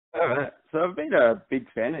Alright. So I've been a big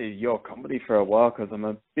fan of your comedy for a while because I'm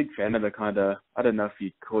a big fan of the kind of, I don't know if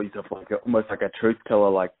you call yourself almost like a truth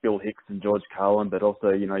teller like Bill Hicks and George Carlin, but also,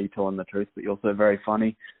 you're telling the truth, but you're also very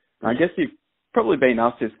funny. And I guess you've probably been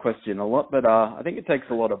asked this question a lot, but I think it takes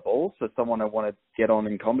a lot of balls for someone to want to get on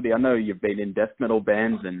in comedy. I know you've been in death metal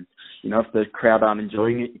bands and, if the crowd aren't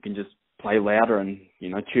enjoying it, you can just play louder and,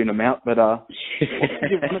 tune them out. But what do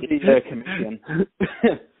you want to be a comedian?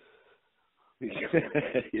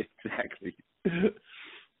 Exactly.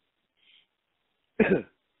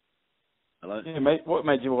 Hello? Yeah, mate, what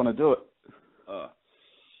made you want to do it?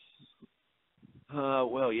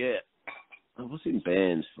 Well, yeah. I was in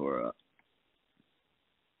bands for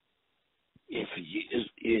years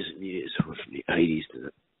and years, from the 80s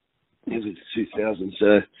to the early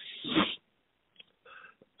 2000s.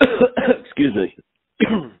 Excuse me.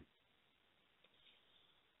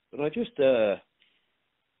 But I just, I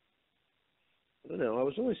don't know, I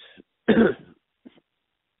was always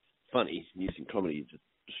funny, using comedy to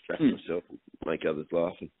distract myself and make others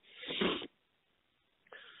laugh.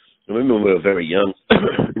 I remember when we were very young,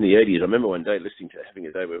 in the 80s, I remember one day having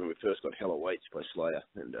a day when we first got Hell Awaits by Slayer.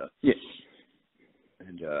 And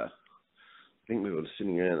I think we were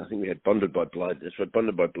sitting around, I think we had Bonded by Blood. That's right,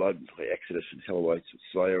 Bonded by Blood, by Exodus and Hell Awaits with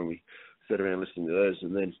Slayer, and we sat around listening to those,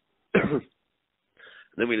 and then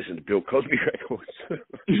we listened to Bill Cosby records.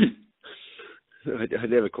 I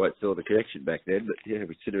never quite saw the connection back then, but yeah,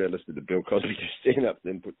 we'd sit around listening to Bill Cosby just stand up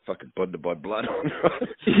and then put fucking Bonded by Blood on.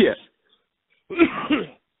 Yeah.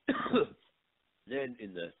 Then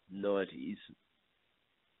in the 90s,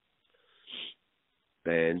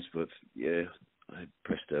 bands with, I had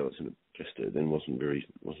Presto, Presto then wasn't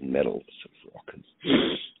metal, sort of rock.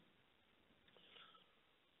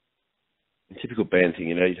 And typical band thing,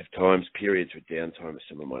 you'd have times, periods with downtime, or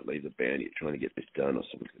someone might leave the band, you're trying to get this done, or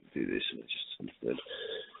someone can do this, and it's just something.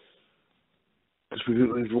 Because we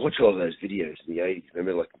would watch all those videos in the 80s,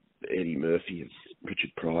 remember, like Eddie Murphy and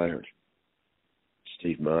Richard Pryor and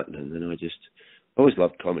Steve Martin, and then I always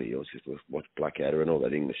loved comedy. I always just watched Blackadder and all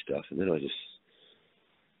that English stuff, and then I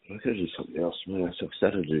could do something else. Man, so I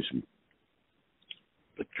started to do some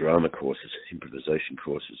drama courses, improvisation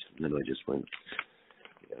courses, and then I just went,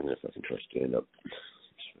 I don't know if I can try stand up.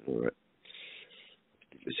 All right,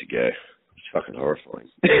 give this a go. It's fucking horrifying.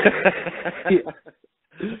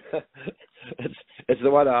 It's the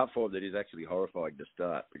one art form that is actually horrifying to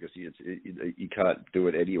start, because you can't do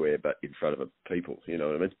it anywhere but in front of people. You know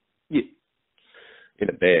what I mean? Yeah. In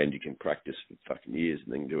a band, you can practice for fucking years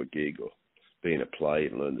and then do a gig, or be in a play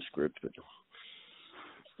and learn the script. But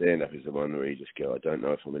stand up is the one where you just go, I don't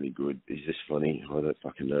know if I'm any good. Is this funny? I don't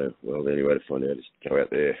fucking know. Well, the only way to find out is go out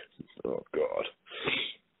there. Oh God!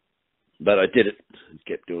 But I did it and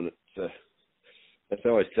kept doing it. So that's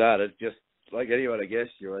how I started. Just like anyone, I guess,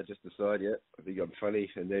 I just decide, I think I'm funny,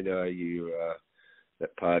 and then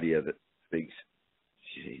that part of you that thinks,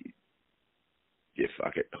 gee, yeah,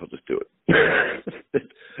 fuck it, I'll just do it.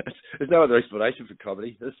 There's no other explanation for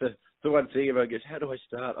comedy. That's the one thing. Everyone goes, how do I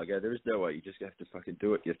start? I go, there is no way. You just have to fucking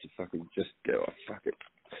do it. You have to fucking just go, oh, fuck it.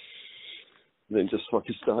 And then just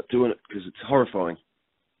fucking start doing it, because it's horrifying.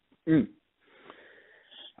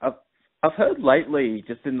 I've heard lately,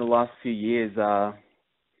 just in the last few years,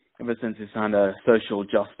 ever since this kind of social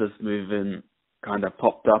justice movement kind of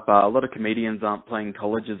popped up, a lot of comedians aren't playing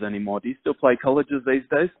colleges anymore. Do you still play colleges these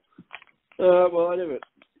days? Well, I never,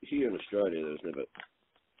 here in Australia, there was never,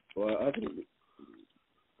 well, I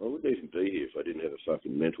wouldn't even be here if I didn't have a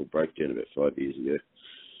fucking mental breakdown about 5 years ago.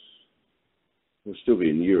 I'll still be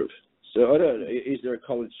in Europe. So I don't know, is there a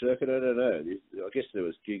college circuit? I don't know. I guess there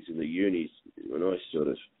was gigs in the unis when I sort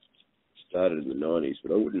of started in the 90s,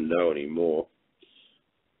 but I wouldn't know anymore.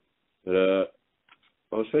 But I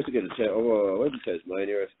was supposed to go to I went to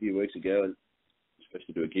Tasmania a few weeks ago, and I was supposed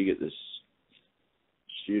to do a gig at this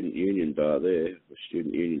student union bar there, or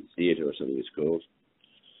student union theatre or something it's called.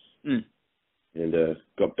 And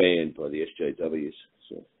got banned by the SJWs.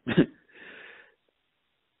 So,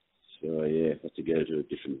 yeah, had to go to a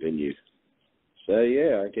different venue. So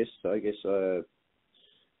yeah, I guess so it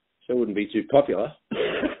wouldn't be too popular.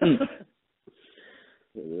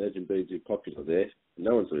 Imagine being too popular there.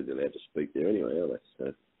 No one's really allowed to speak there anyway, are they?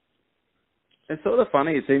 So. It's sort of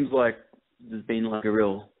funny. It seems like there's been like a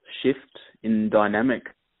real shift in dynamic.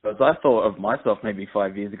 Because I thought of myself maybe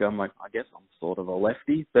 5 years ago, I'm like, I guess I'm sort of a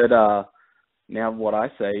lefty. But now what I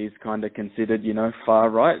say is kind of considered, far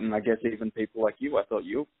right. And I guess even people like you, I thought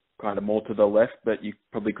you were kind of more to the left, but you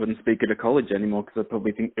probably couldn't speak at a college anymore because I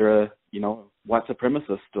probably think you're a, white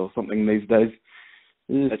supremacist or something these days.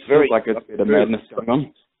 It's very like a bit of madness going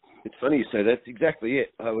on. It's funny you say that. That's exactly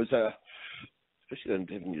it. I was especially when I'm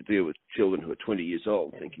having to deal with children who are 20 years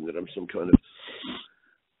old, thinking that I'm some kind of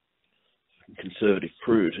conservative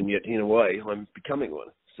prude, and yet in a way I'm becoming one.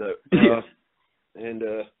 So,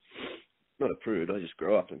 not a prude. I just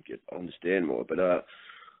grow up and understand more. But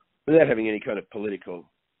without having any kind of political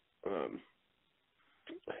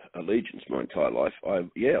allegiance my entire life, I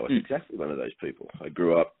was exactly one of those people. I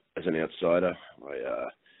grew up as an outsider. I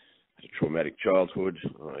had a traumatic childhood.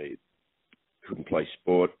 I couldn't play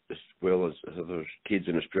sport as well as other kids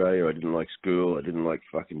in Australia. I didn't like school. I didn't like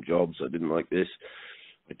fucking jobs. I didn't like this.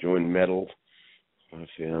 I joined metal. I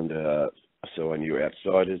found, so I knew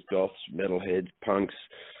outsiders, goths, metalheads, punks.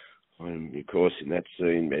 And of course, in that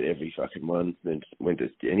scene, met every fucking one. Then went to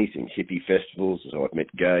anything, hippie festivals. So I've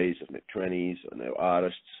met gays, I've met trannies, I know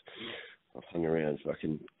artists. I've hung around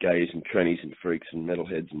fucking gays and trannies and freaks and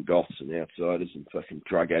metalheads and goths and outsiders and fucking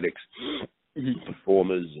drug addicts,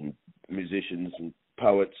 performers and musicians and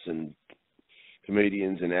poets and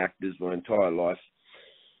comedians and actors my entire life.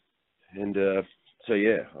 And so,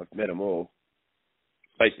 yeah, I've met them all.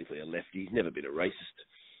 Basically a lefty, never been a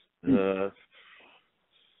racist.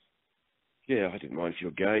 Yeah, I didn't mind if you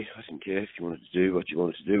were gay. I didn't care if you wanted to do what you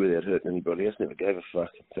wanted to do without hurting anybody else. Never gave a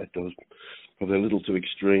fuck. In fact, I was probably a little too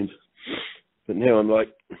extreme. But now I'm like,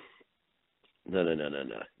 no.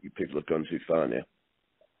 You people have gone too far now.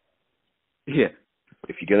 Yeah.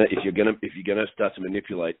 If you're gonna start to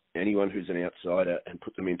manipulate anyone who's an outsider and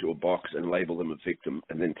put them into a box and label them a victim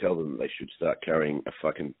and then tell them they should start carrying a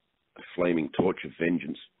flaming torch of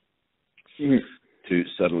vengeance to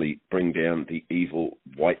suddenly bring down the evil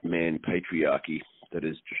white man patriarchy that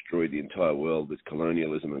has destroyed the entire world with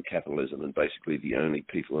colonialism and capitalism, and basically the only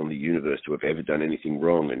people on the universe who have ever done anything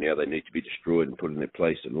wrong, and now they need to be destroyed and put in their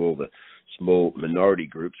place, and all the small minority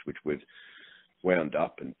groups which we've wound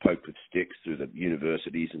up and poked with sticks through the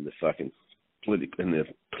universities and the fucking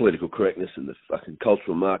political correctness and the fucking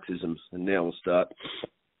cultural Marxism, and now we'll start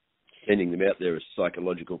sending them out there as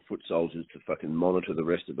psychological foot soldiers to fucking monitor the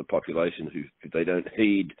rest of the population who, if they don't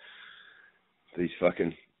heed these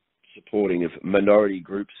fucking supporting of minority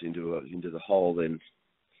groups into the whole, then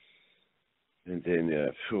it's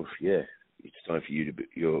time for you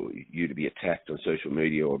to be attacked on social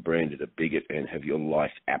media or branded a bigot and have your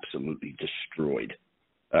life absolutely destroyed.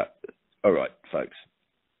 All right, folks.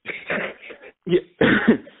 Yeah.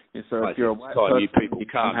 So if you're a white person, you people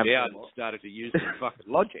calmed down and started to use some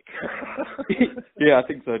fucking logic. Yeah, I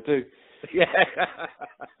think so too. Yeah.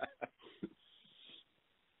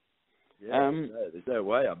 There's no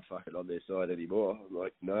way I'm fucking on their side anymore. I'm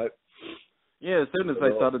like, no. Yeah, as soon as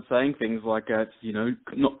they started saying things like it's,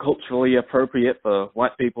 not culturally appropriate for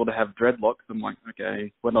white people to have dreadlocks, I'm like,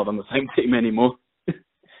 okay, we're not on the same team anymore.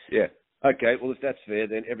 Yeah. Okay, well, if that's fair,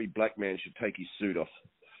 then every black man should take his suit off.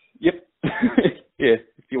 Yep. Yeah,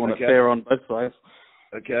 if you want it fair on both sides.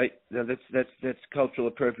 Okay, now that's cultural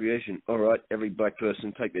appropriation. All right, every black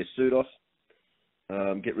person take their suit off.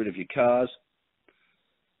 Get rid of your cars.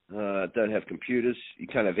 Don't have computers. You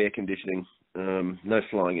can't have air conditioning. No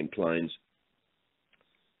flying in planes.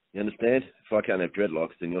 You understand? If I can't have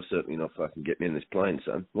dreadlocks, then you're certainly not fucking getting me in this plane,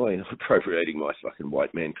 son. Why are you not appropriating my fucking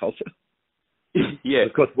white man culture? Yeah.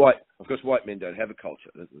 Of course, white men don't have a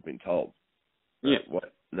culture, as we've been told. Yeah.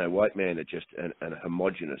 White men are just a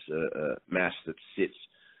homogenous mass that sits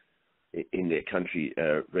in their country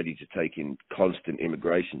ready to take in constant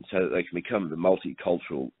immigration so that they can become the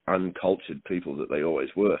multicultural, uncultured people that they always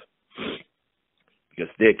were.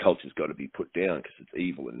 Because their culture's got to be put down because it's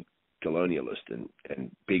evil and colonialist and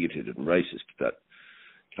bigoted and racist, but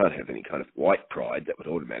can't have any kind of white pride. That would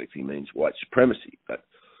automatically mean white supremacy. But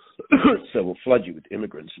so we'll flood you with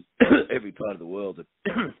immigrants in every part of the world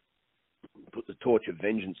that put the torch of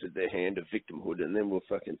vengeance in their hand of victimhood, and then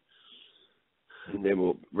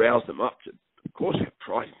we'll rouse them up to, of course, have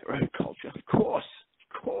pride in their own culture. Of course.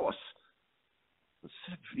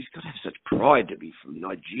 You've got to have such pride to be from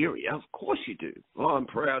Nigeria. Of course you do. Oh, I'm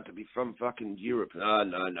proud to be from fucking Europe. No,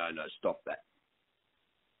 stop that.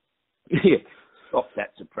 Yeah. Stop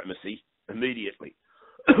that supremacy immediately.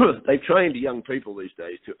 They've trained young people these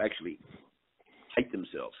days to actually hate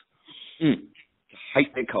themselves. To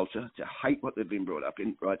hate their culture, to hate what they've been brought up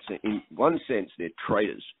in. Right? So in one sense, they're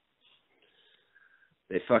traitors.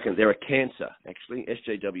 They're a cancer, actually.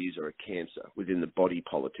 SJWs are a cancer within the body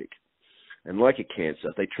politic. And like a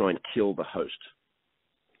cancer, they try and kill the host.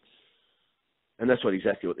 And that's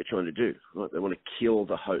exactly what they're trying to do. Right? They want to kill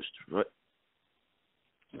the host, right?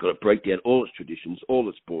 They've got to break down all its traditions, all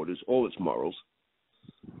its borders, all its morals,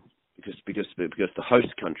 because the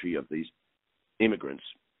host country of these immigrants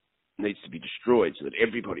needs to be destroyed so that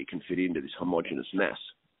everybody can fit into this homogenous mass.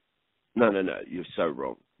 No, you're so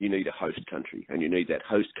wrong. you need a host country, and you need that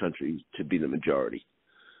host country to be the majority.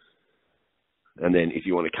 And then if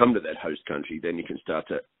you want to come to that host country, then you can start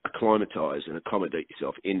to acclimatise and accommodate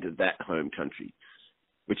yourself into that home country,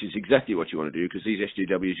 which is exactly what you want to do, because these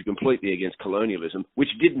SJWs are completely against colonialism, which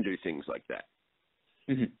didn't do things like that.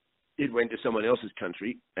 Mm-hmm. It went to someone else's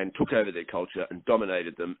country and took over their culture and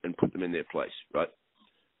dominated them and put them in their place, right?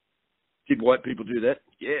 Did white people do that?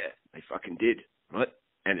 Yeah, they fucking did, right?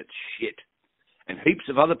 And it's shit. And heaps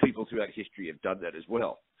of other people throughout history have done that as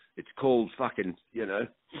well. It's called fucking,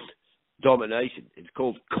 domination. It's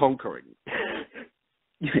called conquering.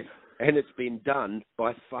 And it's been done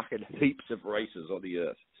by fucking heaps of races on the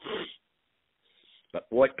earth. But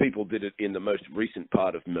white people did it in the most recent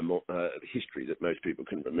part of history that most people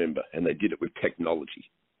can remember, and they did it with technology.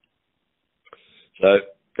 So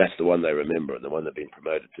that's the one they remember and the one they've been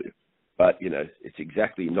promoted to. But, it's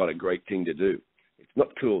exactly not a great thing to do. It's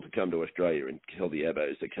not cool to come to Australia and kill the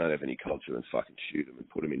abos that can't have any culture and fucking shoot them and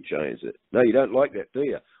put them in chains. No, you don't like that, do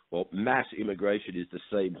you? Well, mass immigration is the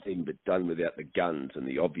same thing, but done without the guns and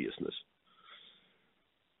the obviousness.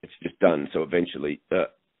 It's just done. So eventually,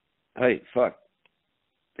 hey, fuck,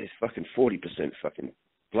 there's fucking 40% fucking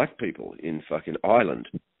black people in fucking Ireland.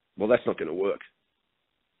 Well, that's not going to work.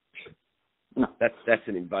 No. That's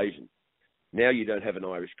an invasion. Now you don't have an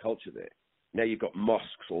Irish culture there. Now you've got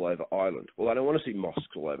mosques all over Ireland. Well, I don't want to see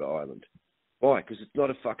mosques all over Ireland. Why? Because it's not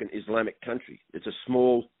a fucking Islamic country. It's a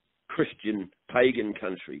small Christian, pagan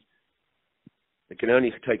country. It can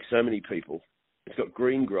only take so many people. It's got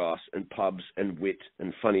green grass and pubs and wit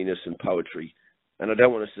and funniness and poetry. And I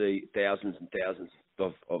don't want to see thousands and thousands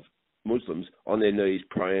of Muslims on their knees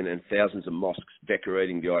praying and thousands of mosques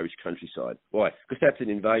decorating the Irish countryside. Why? Because that's an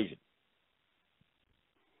invasion.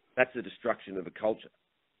 That's the destruction of a culture,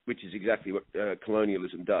 which is exactly what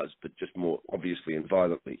colonialism does, but just more obviously and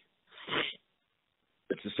violently.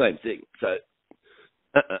 It's the same thing. So,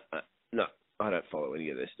 no, I don't follow any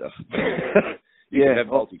of this stuff. You can have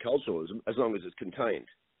multiculturalism as long as it's contained.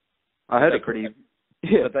 I heard it pretty...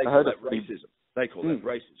 Yeah, but they call that racism. They call that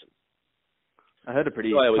racism. I heard a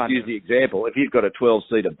pretty... I always use the example. If you've got a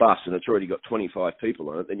 12-seater bus and it's already got 25 people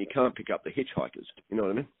on it, then you can't pick up the hitchhikers. You know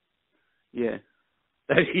what I mean? Yeah.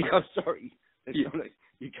 I'm sorry.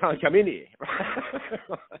 You can't come in here.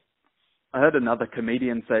 I heard another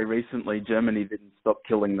comedian say recently Germany didn't stop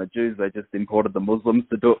killing the Jews. They just imported the Muslims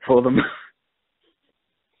to do it for them.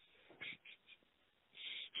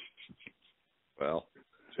 Well,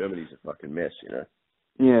 Germany's a fucking mess,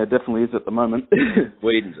 Yeah, it definitely is at the moment.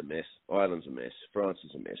 Sweden's a mess. Ireland's a mess. France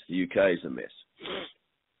is a mess. The UK is a mess.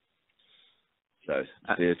 So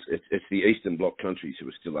it's the Eastern Bloc countries who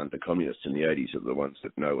are still under communists in the 80s are the ones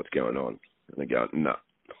that know what's going on. And they go, no.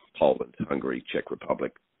 Poland, Hungary, Czech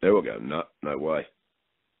Republic. They all go, no way.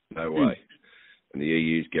 No way. And the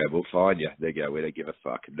EU's go, we'll find you. They go, we don't give a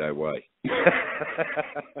fuck. No way.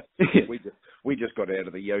 We just got out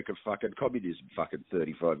of the yoke of fucking communism fucking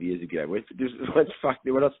 35 years ago. We're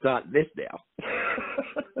not starting this now.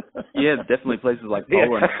 Yeah, definitely places like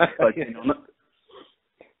Poland.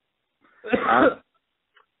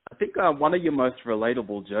 I think one of your most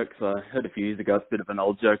relatable jokes I heard a few years ago, it's a bit of an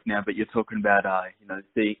old joke now, but you're talking about,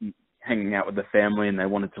 hanging out with the family and they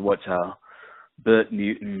wanted to watch Bert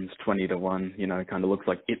Newton's 20 to 1, kind of looks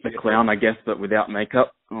like It the Clown, I guess, but without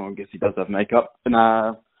makeup. Oh, I guess he does have makeup. And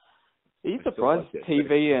are you surprised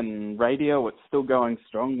TV and radio, it's still going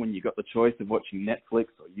strong when you got the choice of watching Netflix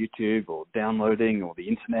or YouTube or downloading or the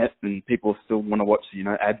internet, and people still want to watch,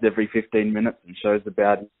 ads every 15 minutes and shows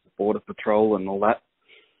about Border Patrol and all that?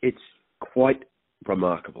 It's quite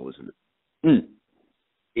remarkable, isn't it?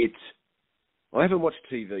 I haven't watched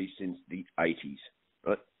TV since the 80s,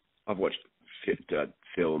 right? I've watched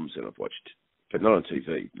films and I've watched, but not on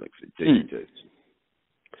TV, like DVDs.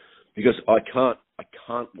 Because I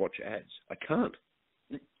can't watch ads. I can't.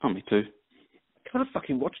 Oh, me too. I can't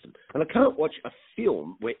fucking watch them. And I can't watch a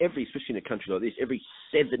film where especially in a country like this, every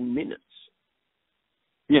 7 minutes,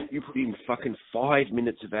 you put in fucking 5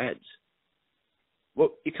 minutes of ads.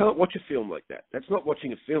 Well, you can't watch a film like that. That's not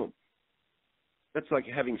watching a film. That's like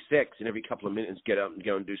having sex and every couple of minutes get up and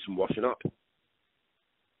go and do some washing up.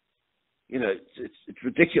 It's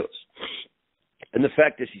ridiculous. And the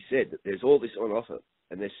fact, as you said, that there's all this on offer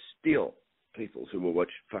and there's still people who will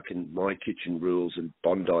watch fucking My Kitchen Rules and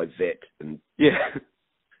Bondi Vet and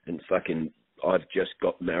fucking I've Just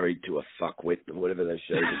Got Married to a Fuckwit or whatever those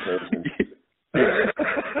shows are called.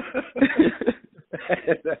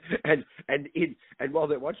 and while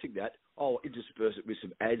they're watching that, I'll intersperse it with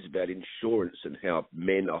some ads about insurance and how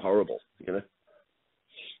men are horrible,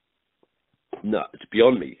 No, it's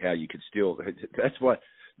beyond me how you could still... That's why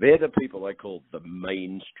They're the people I call the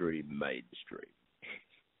mainstream.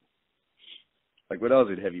 Like when I was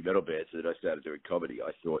in heavy metal bands and I started doing comedy,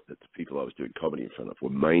 I thought that the people I was doing comedy in front of were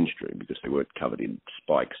mainstream because they weren't covered in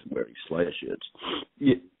spikes and wearing Slayer shirts.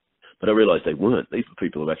 Yeah. But I realised they weren't. These were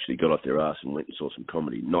people who actually got off their ass and went and saw some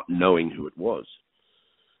comedy, not knowing who it was.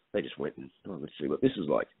 They just went and, let's see what this is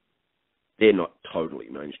like. They're not totally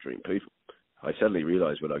mainstream people. I suddenly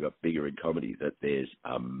realised when I got bigger in comedy that there's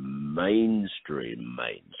a mainstream.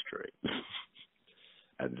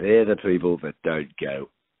 And they're the people that don't go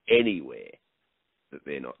anywhere that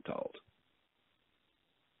they're not told.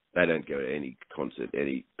 They don't go to any concert,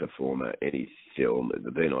 any performer, any film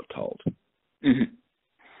that they're not told. Mm-hmm.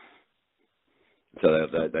 So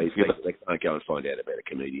they can't go and find out about a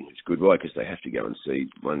comedian who's good. Why? Because they have to go and see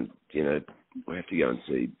one, we have to go and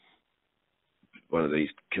see one of these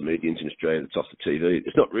comedians in Australia that's off the TV.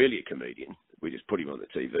 It's not really a comedian. We just put him on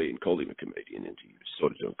the TV and called him a comedian, and he was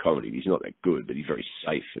sort of doing comedy. He's not that good, but he's very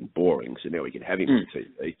safe and boring, so now we can have him on the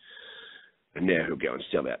TV. And now he'll go and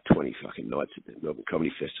sell out 20 fucking nights at the Melbourne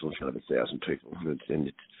Comedy Festival in front of 1,000 people. And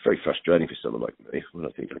it's very frustrating for someone like me when I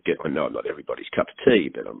think I know I'm not everybody's cup of tea,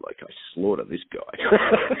 but I'm like, I slaughter this guy.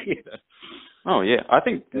 You know? Oh, yeah. I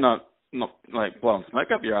think not like blowing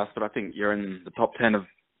smoke up your ass, but I think you're in the top 10 of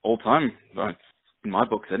all time, like, in my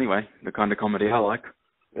books anyway, the kind of comedy I like.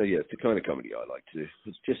 Oh, yeah, it's the kind of comedy I like too.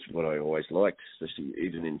 It's just what I always liked, especially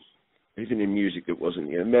even in music that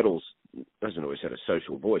wasn't, metals doesn't always have a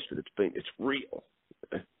social voice, but it's real.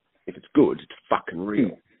 If it's good, it's fucking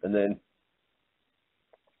real. And then,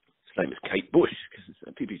 same as Kate Bush,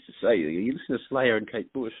 because people used to say, you listen to Slayer and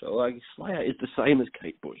Kate Bush, like, Slayer is the same as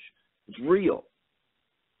Kate Bush. It's real.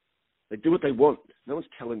 They do what they want. No one's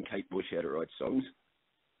telling Kate Bush how to write songs.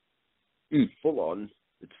 Full on.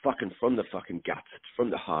 It's fucking from the fucking guts. It's from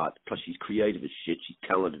the heart. Plus, she's creative as shit. She's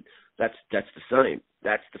talented. That's the same.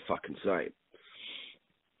 That's the fucking same.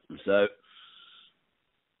 And so,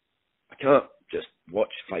 I can't just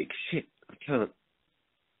watch fake shit. I just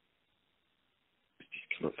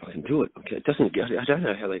can't fucking do it. Okay, I don't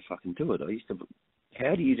know how they fucking do it.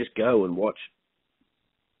 How do you just go and watch?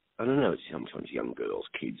 I don't know. It's sometimes young girls,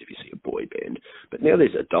 kids, if you see a boy band. But now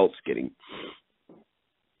there's adults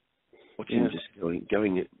watching, just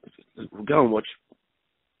going, we'll go and watch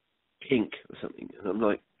Pink or something. And I'm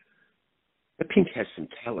like, Pink has some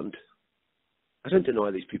talent. I don't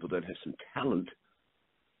deny these people don't have some talent,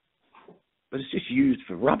 but it's just used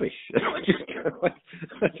for rubbish. I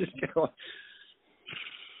just go,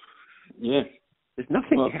 yeah. There's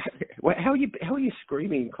nothing. Well, how are you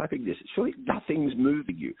screaming and clapping this? Surely nothing's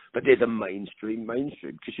moving you. But they're the mainstream,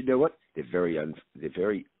 because you know what? They're very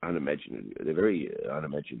unimaginative. They're very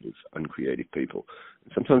unimaginative, uncreative people.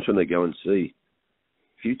 And sometimes when they go and see,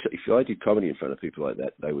 if I did comedy in front of people like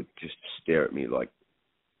that, they would just stare at me like,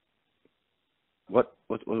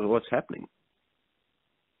 what's happening?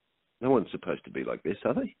 No one's supposed to be like this,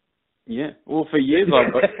 are they? Yeah. Well, for years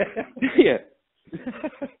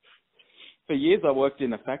For years, I worked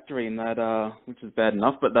in a factory, and that, which is bad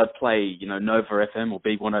enough, but they'd play, Nova FM or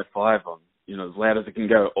B105 on, as loud as it can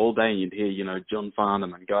go all day, and you'd hear, John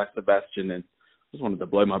Farnham and Guy Sebastian, and I just wanted to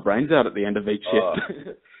blow my brains out at the end of each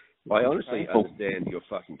shift. I honestly understand your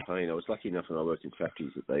fucking pain. I was lucky enough when I worked in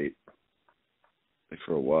factories that they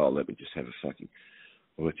for a while, let me just have a fucking,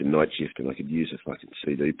 I worked a night shift and I could use a fucking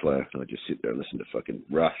CD player, and I'd just sit there and listen to fucking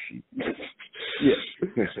Rush. Yeah.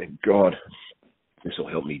 Thank God. This will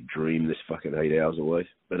help me dream this fucking 8 hours away.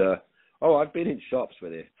 But, I've been in shops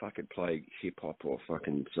where they're fucking playing hip-hop or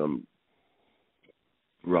fucking some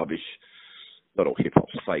rubbish. Not all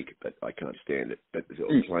hip-hop's fake, but I can't stand it. But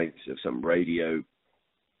they're playing some radio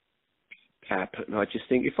tap, and I just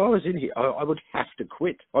think, if I was in here, I would have to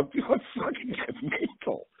quit. I'd fucking go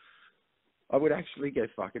mental. I would actually go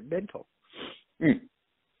fucking mental. Can't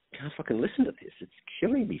fucking listen to this. It's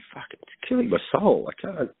killing me, it's killing my soul. I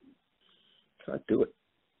can't do it.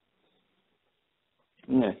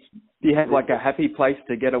 Yeah. Do you have like a happy place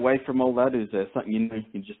to get away from all that? Is there something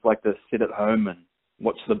you just like to sit at home and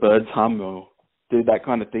watch the birds hum, or do that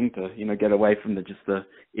kind of thing to get away from the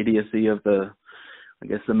idiocy of the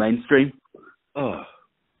mainstream? Oh,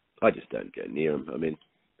 I just don't go near them. I mean,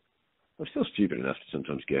 I'm still stupid enough to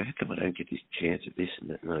sometimes go, how come I don't get this chance at this and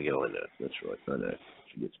that? And I go, I know, that's right, I know.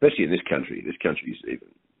 Especially in this country. This country is even.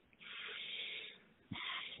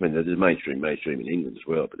 I mean, there's mainstream in England as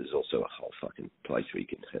well, but there's also a whole fucking place where you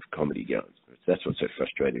can have comedy going. That's what's so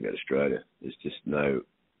frustrating about Australia. There's just no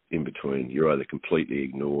in between. You're either completely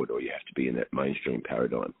ignored or you have to be in that mainstream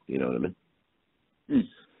paradigm. You know what I mean?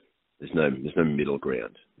 There's no middle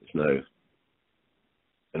ground. There's no.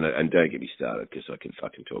 And don't get me started, because I can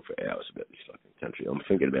fucking talk for hours about this fucking country. I'm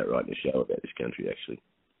thinking about writing a show about this country, actually.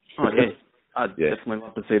 Oh, yeah. I'd definitely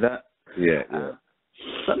love to see that. Yeah.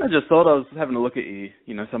 Something I just thought, I was having a look at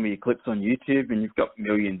some of your clips on YouTube, and you've got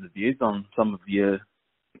millions of views on some of your,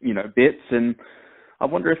 bits. And I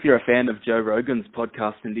wonder if you're a fan of Joe Rogan's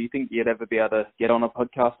podcast, and do you think you'd ever be able to get on a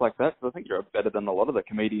podcast like that? Because I think you're better than a lot of the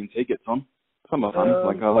comedians he gets on. Some are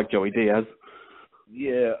fun, I like Joey Diaz.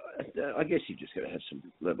 Yeah, I guess you just got to have some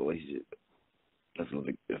level of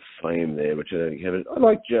fame there, which I don't think have it. I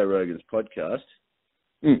like Joe Rogan's podcast.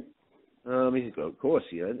 Of course,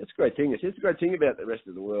 it's a great thing. It's a great thing about the rest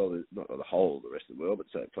of the world, not the whole of the rest of the world, but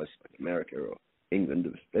say places like America or England,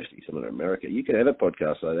 especially some of America. You can have a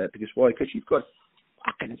podcast like that because why? Because you've got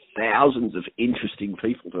fucking thousands of interesting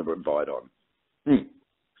people to invite on.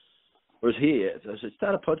 Whereas here, I said,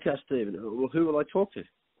 start a podcast, Steve. Well, who will I talk to?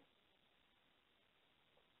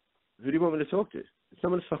 Who do you want me to talk to? There's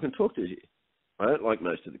someone to fucking talk to here. I don't like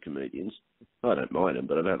most of the comedians. I don't mind them,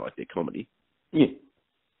 but I don't like their comedy. Yeah.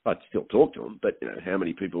 I'd still talk to them, but, how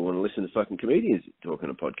many people want to listen to fucking comedians talking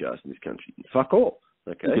on a podcast in this country? Fuck all.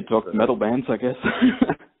 Okay. You could talk to metal bands, I guess.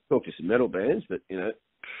 Talk to some metal bands, but,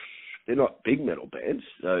 they're not big metal bands,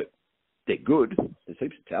 so they're good. There's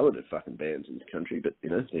heaps of talented fucking bands in this country, but,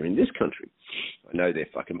 they're in this country. I know their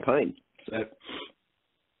fucking pain.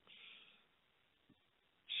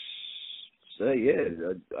 So yeah,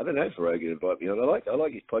 I don't know if Rogan to invite me on. I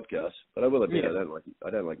like his podcast, but I will admit I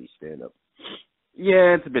don't like his stand up.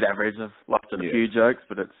 Yeah, it's a bit average. I've laughed at a few jokes,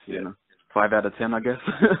 but it's 5 out of 10, I guess.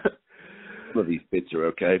 Some of his bits are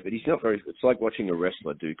okay, but he's not very. It's like watching a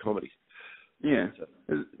wrestler do comedy. Yeah.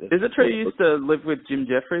 Is it true you used to live with Jim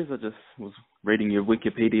Jeffries? I just was reading your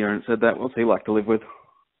Wikipedia and it said that. What's he like to live with?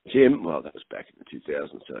 Jim, well, that was back in the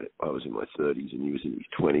 2000s. So I was in my 30s and he was in his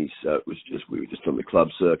 20s. So it was we were just on the club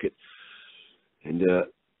circuit. And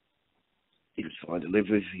he was fine to live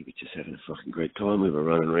with. He was just having a fucking great time. We were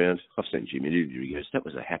running around. I've seen Jim interview. He goes, that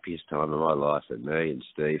was the happiest time of my life. And me and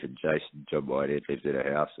Steve and Jason and John Whitehead lived in a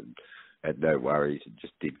house and had no worries and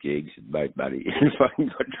just did gigs and made money and fucking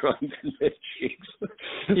got drunk and met chicks.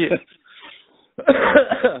 Yeah.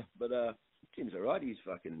 But Jim's all right. He's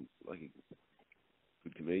fucking like a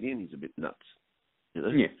good comedian. He's a bit nuts.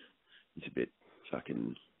 Yeah. He's a bit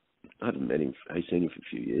fucking... I haven't met him. I've seen him for a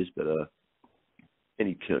few years, but...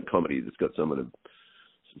 any comedy that's got some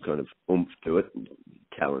kind of oomph to it, and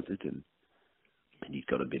talented, and he's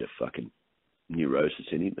got a bit of fucking neurosis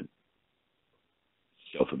in him, and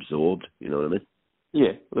self-absorbed, you know what I mean?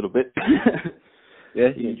 Yeah, a little bit.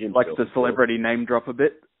 Yeah, he likes the celebrity name drop a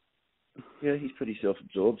bit. Yeah, he's pretty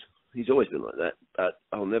self-absorbed. He's always been like that, but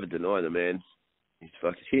I'll never deny the man. He's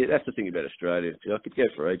fucking here. That's the thing about Australia. I could go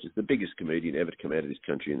for ages. The biggest comedian ever to come out of this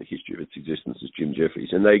country in the history of its existence is Jim Jeffries,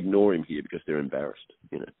 and they ignore him here because they're embarrassed.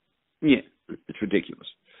 Yeah, it's ridiculous.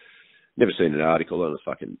 Never seen an article on a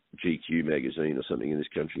fucking GQ magazine or something in this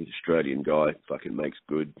country. Australian guy fucking makes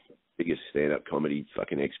good, biggest stand-up comedy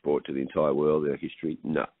fucking export to the entire world in our history.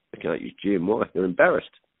 No, they can't use Jim. Why? They're embarrassed.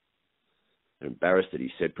 They're embarrassed that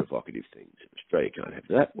he said provocative things. Australia can't have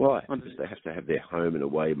that. Why? Because they have to have their home and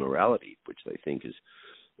away morality, which they think is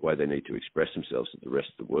the way they need to express themselves to the rest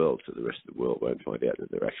of the world, so the rest of the world won't find out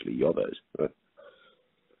that they're actually yobbos. Right?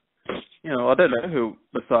 I don't know who,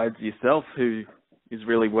 besides yourself, who is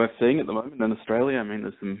really worth seeing at the moment in Australia. I mean,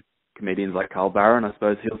 there's some comedians like Carl Barron, I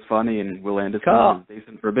suppose he was funny, and Will Anderson was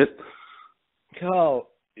decent for a bit. Carl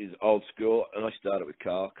is old school, and I started with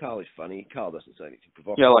Carl. Carl is funny. Carl doesn't say anything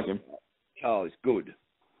provocative. Yeah, I like him. Carl is good.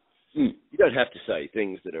 You don't have to say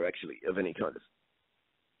things that are actually of any kind of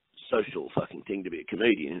social fucking thing to be a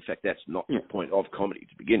comedian. In fact, that's not the point of comedy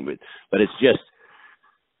to begin with. But it's just,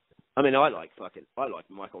 I mean, I like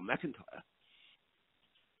Michael McIntyre.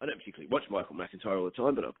 I don't particularly watch Michael McIntyre all the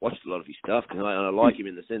time, but I've watched a lot of his stuff, and I like him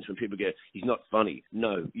in the sense when people go, he's not funny.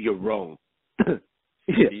 No, you're wrong.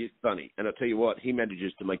 He is funny. And I'll tell you what, he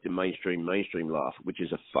manages to make the mainstream laugh, which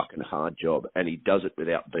is a fucking hard job, and he does it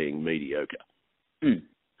without being mediocre.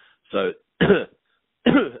 So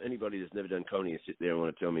anybody that's never done comedy and sit there and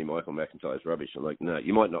want to tell me Michael McIntyre's rubbish, I'm like, no,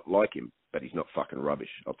 you might not like him, but he's not fucking rubbish.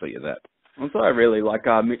 I'll tell you that. Also, I really like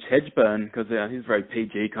Mitch Hedberg because he's very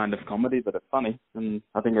PG kind of comedy, but it's funny, and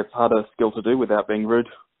I think it's harder skill to do without being rude.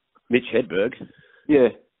 Mitch Hedberg? Yeah.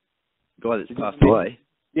 The guy that's passed away?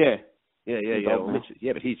 Yeah.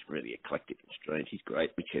 Yeah, but he's really eclectic and strange. He's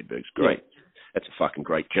great. Mitch Hedberg's great. Yeah. That's a fucking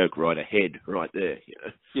great joke right ahead, right there,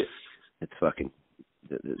 Yeah. That's fucking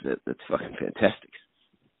fantastic.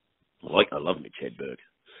 I love Mitch Hedberg.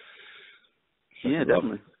 Yeah,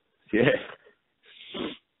 definitely. Yeah.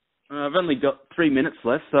 I've only got 3 minutes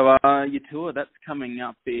left, so your tour, that's coming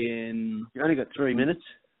up in... You only got 3 minutes?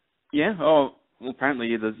 Yeah. Oh, well, apparently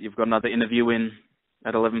you've got another interview in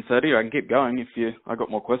at 11:30. I can keep going if you. I got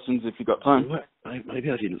more questions if you got time. What? Maybe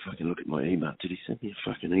I didn't fucking look at my email. Did he send me a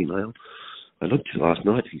fucking email? I looked last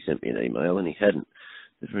night if he sent me an email, and he hadn't.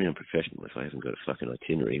 It's very unprofessional if I haven't got a fucking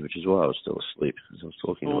itinerary, which is why I was still asleep, as I was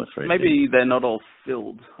talking to my friend. Maybe they're not all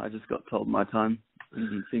filled. I just got told my time.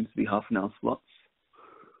 And it seems to be half an hour slots.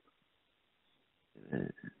 I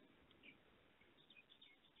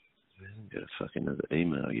haven't got a fucking other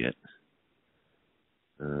email yet.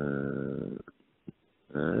 I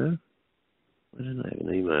don't have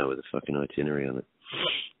an email with a fucking itinerary on it.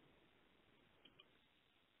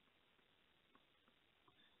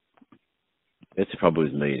 That's the problem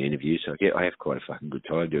with me in interviews. So I have quite a fucking good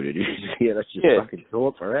time doing interviews. Yeah, that's just fucking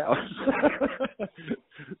talk for hours.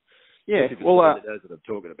 Yeah, well, knows what I'm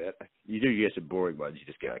talking about. You do get some boring ones. You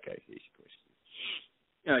just go, okay, here's your question.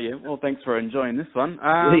 Oh yeah. Well, thanks for enjoying this one.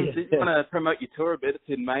 Did you want to promote your tour a bit? It's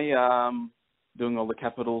in May. Doing all the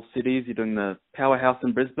capital cities. You're doing the Powerhouse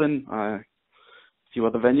in Brisbane. A few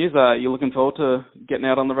other venues. Are you looking forward to getting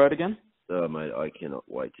out on the road again? Oh mate, I cannot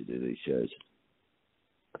wait to do these shows.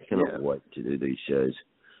 I cannot wait to do these shows.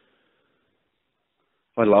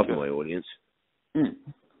 I love my audience.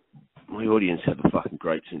 My audience have a fucking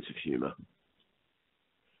great sense of humour.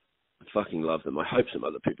 I fucking love them. I hope some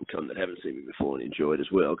other people come that haven't seen me before and enjoy it as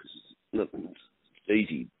well, because it's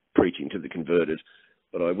easy preaching to the converted.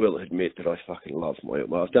 But I will admit that I fucking love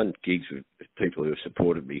Well, I've done gigs with people who have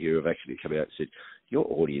supported me who have actually come out and said, your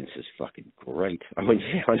audience is fucking great. I mean,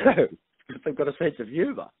 yeah, I know. Because they've got a sense of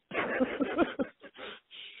humour.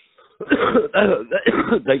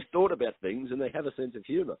 They've thought about things and they have a sense of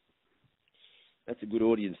humour. That's a good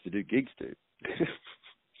audience to do gigs to.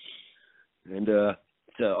 And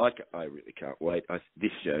so I really can't wait.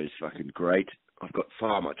 This show is fucking great. I've got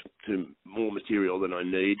far more material than I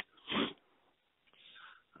need.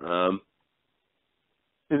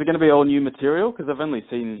 Is it going to be all new material? Because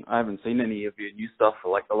I haven't seen any of your new stuff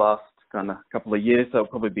for like the last kind of couple of years, so it'll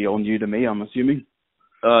probably be all new to me, I'm assuming.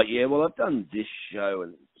 Yeah, well, I've done this show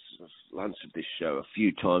and lunch of this show a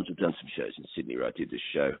few times. I've done some shows in Sydney where I did this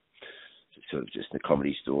show, sort of just in a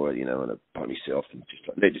comedy store, you know, and by myself, and just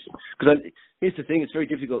like because here's the thing, it's very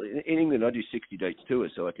difficult. In England, I do 60 dates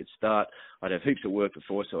tours, so I could start. I'd have heaps of work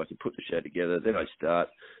before, so I could put the show together. Then I'd start.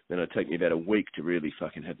 Then it'd take me about a week to really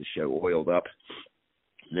fucking have the show oiled up.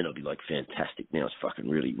 And then it'll be like, fantastic. Now it's fucking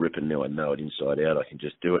really ripping. Now I know it inside out. I can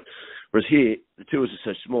just do it. Whereas here, the tours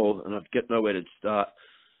are so small, and I'd get nowhere to start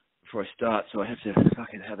before I start, so I have to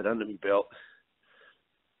fucking have it under my belt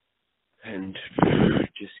and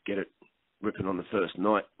just get it ripping on the first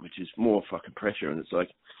night, which is more fucking pressure. And it's like,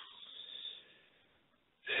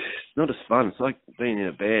 it's not as fun. It's like being in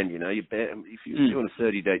a band, you know. If you're doing a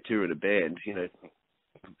 30-day tour in a band, you know,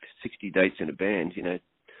 60 dates in a band, you know,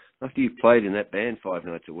 after you've played in that band 5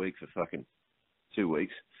 nights a week for fucking 2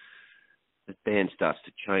 weeks, the band starts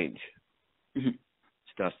to change. It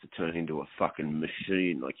starts to turn into a fucking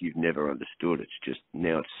machine like you've never understood. It's just,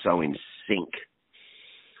 now it's so in sync.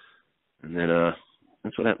 And then,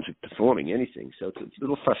 that's what happens with performing anything. So it's a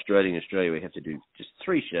little frustrating in Australia. We have to do just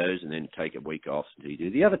 3 shows and then take a week off. So you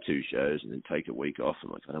do the other 2 shows and then take a week off.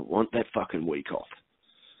 I'm like, I don't want that fucking week off.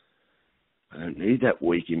 I don't need that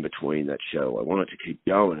week in between that show. I want it to keep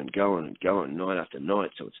going and going and going night after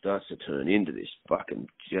night, so it starts to turn into this fucking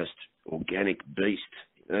just organic beast,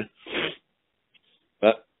 you know?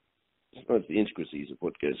 But as far as the intricacies of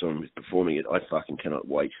what goes on with performing it, I fucking cannot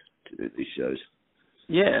wait to do these shows.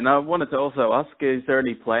 Yeah, and I wanted to also ask, is there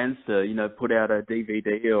any plans to, you know, put out a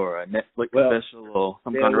DVD or a Netflix special or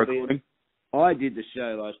some kind of recording? I did the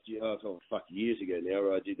show last year, years ago now,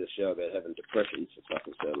 where I did the show about having depression for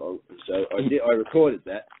fucking so long. And so I recorded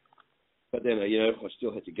that, but then, you know, I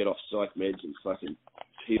still had to get off psych meds and fucking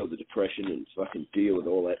heal the depression and fucking deal with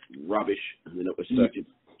all that rubbish. And then it was fucking...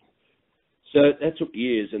 So that took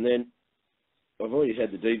years, and then I've already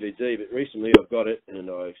had the DVD, but recently I've got it, and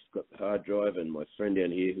I've got the hard drive, and my friend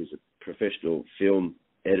down here, who's a professional film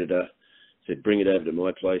editor, said, bring it over to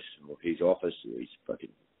my place, or his office, or his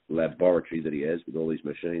fucking laboratory that he has with all these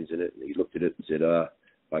machines in it. And he looked at it and said, I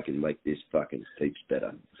can make this fucking heaps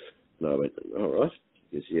better. And I went, all right.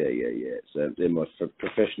 He goes, yeah. So then my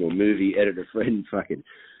professional movie editor friend fucking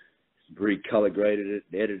re-color graded it,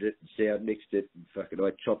 and edited it, and sound mixed it, and fucking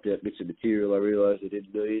I chopped out bits of material I realised I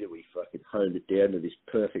didn't need, and we fucking honed it down to this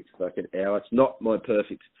perfect fucking hour. It's not my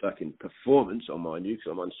perfect fucking performance, I'll mind you,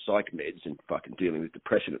 because I'm on psych meds and fucking dealing with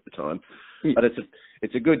depression at the time. But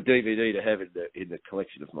it's a good DVD to have in the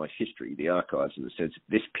collection of my history, the archives, in the sense of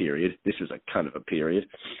this period. This was a kind of a period.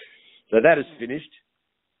 So that is finished.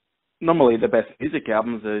 Normally the best music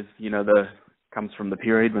albums is, you know, the comes from the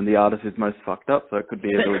period when the artist is most fucked up, so it could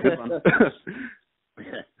be a really good one.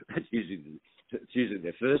 It's usually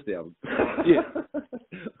their first album. Yeah.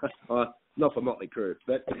 Not for Motley Crue,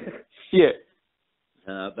 but yeah.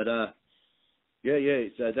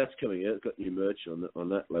 So that's coming out. I've got new merch on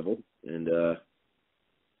that level, and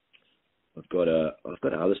I've got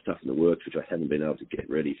other stuff in the works which I haven't been able to get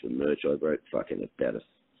ready for merch. I wrote fucking about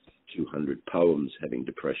 200 poems having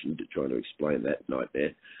depression, trying to explain that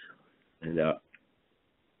nightmare, and I'm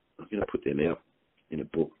going to put them out in a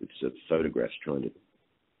book with photographs, trying to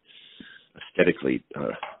aesthetically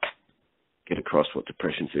get across what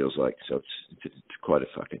depression feels like. So it's quite a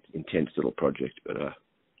fucking intense little project, but I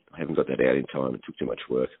haven't got that out in time. It took too much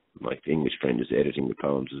work. My English friend is editing the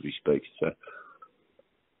poems as we speak, so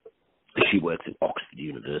she works at Oxford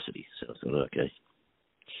University, so I thought, okay,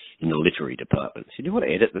 in the literary department. She said, do you want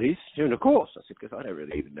to edit these? She said, of course. I said, because I don't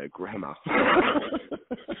really even know grammar.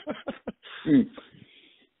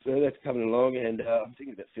 So that's coming along, and I'm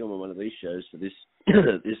thinking about filming one of these shows for this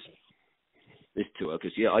this tour,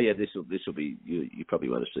 because this will be, you probably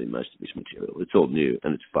won't have seen most of this material. It's all new,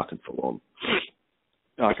 and it's fucking full on.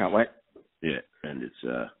 Oh, I can't wait. Yeah, and it's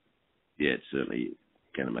certainly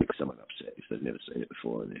going to make someone upset if they've never seen it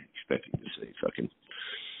before and they're expecting to see fucking,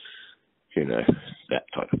 that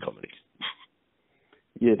type of comedy.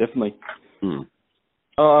 Yeah, definitely.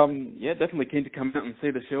 Yeah, definitely keen to come out and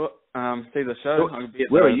see the show. I'll be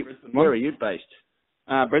at where are you based?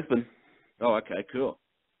 Brisbane. Oh, okay, cool.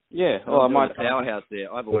 Yeah. I might the powerhouse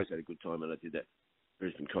there. I've always had a good time when I did that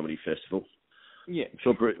Brisbane Comedy Festival. Yeah.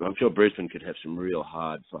 I'm sure Brisbane could have some real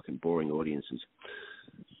hard, fucking boring audiences.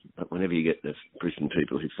 But whenever you get the Brisbane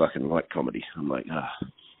people who fucking like comedy, I'm like,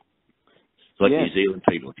 It's like New Zealand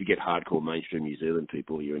people. If you get hardcore mainstream New Zealand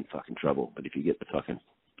people, you're in fucking trouble. But if you get the fucking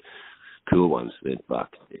cool ones, they're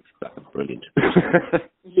fucking brilliant.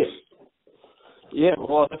 Yeah. Yeah,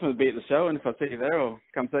 well, I'll definitely be at the show, and if I see you there, I'll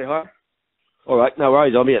come say hi. All right, no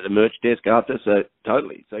worries. I'll be at the merch desk after, so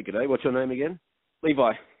totally. Say good day. What's your name again?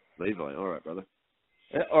 Levi. All right, brother.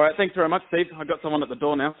 Yeah, all right, thanks very much, Steve. I've got someone at the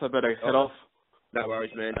door now, so I better head off. No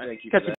worries, man. Thank you. Catch for that.